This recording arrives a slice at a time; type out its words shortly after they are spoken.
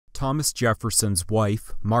Thomas Jefferson's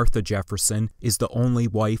wife, Martha Jefferson, is the only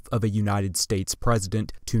wife of a United States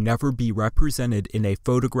president to never be represented in a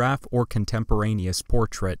photograph or contemporaneous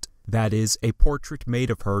portrait, that is, a portrait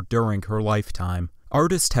made of her during her lifetime.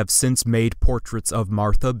 Artists have since made portraits of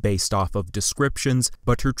Martha based off of descriptions,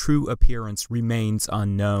 but her true appearance remains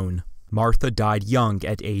unknown. Martha died young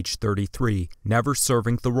at age 33, never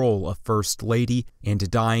serving the role of First Lady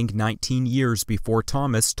and dying 19 years before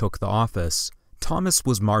Thomas took the office. Thomas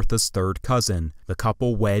was Martha's third cousin. The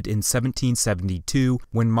couple wed in 1772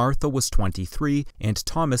 when Martha was 23 and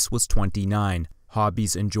Thomas was 29.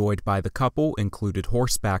 Hobbies enjoyed by the couple included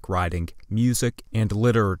horseback riding, music, and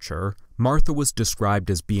literature. Martha was described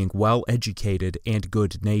as being well-educated and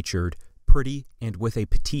good-natured, pretty, and with a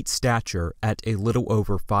petite stature at a little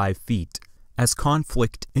over 5 feet. As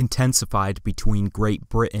conflict intensified between Great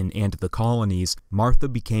Britain and the colonies, Martha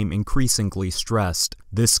became increasingly stressed.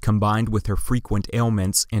 This, combined with her frequent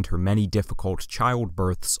ailments and her many difficult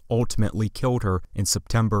childbirths, ultimately killed her in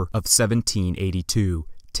September of 1782,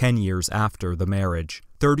 10 years after the marriage.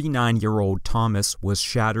 39-year-old Thomas was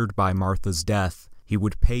shattered by Martha's death. He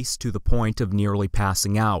would pace to the point of nearly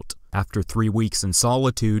passing out. After 3 weeks in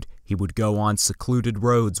solitude, he would go on secluded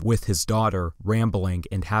roads with his daughter, rambling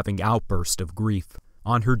and having outbursts of grief.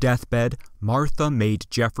 On her deathbed, Martha made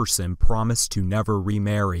Jefferson promise to never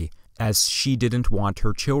remarry, as she didn't want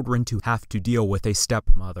her children to have to deal with a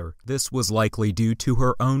stepmother. This was likely due to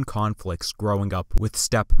her own conflicts growing up with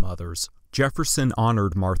stepmothers. Jefferson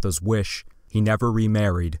honored Martha's wish. He never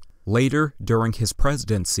remarried. Later, during his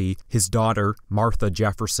presidency, his daughter, Martha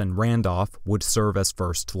Jefferson Randolph, would serve as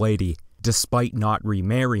First Lady. Despite not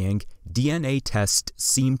remarrying, DNA tests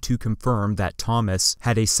seemed to confirm that Thomas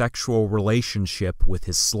had a sexual relationship with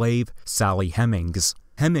his slave, Sally Hemings.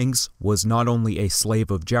 Hemings was not only a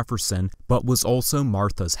slave of Jefferson, but was also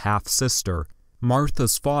Martha's half-sister.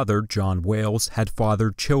 Martha's father, John Wayles, had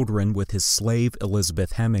fathered children with his slave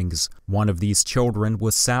Elizabeth Hemings. One of these children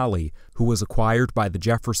was Sally, who was acquired by the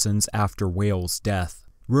Jeffersons after Wayles' death.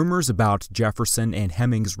 Rumors about Jefferson and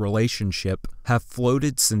Hemings' relationship have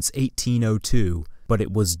floated since 1802, but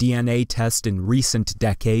it was DNA tests in recent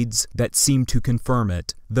decades that seem to confirm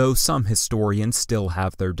it, though some historians still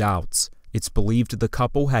have their doubts. It's believed the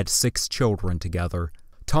couple had 6 children together.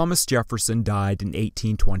 Thomas Jefferson died in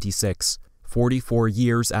 1826. 44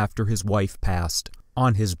 years after his wife passed.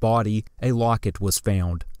 On his body, a locket was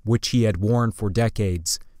found, which he had worn for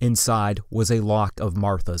decades. Inside was a lock of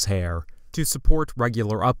Martha's hair. To support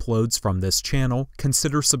regular uploads from this channel,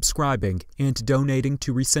 consider subscribing and donating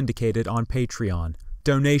to Resyndicated on Patreon.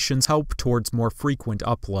 Donations help towards more frequent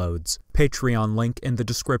uploads. Patreon link in the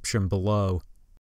description below.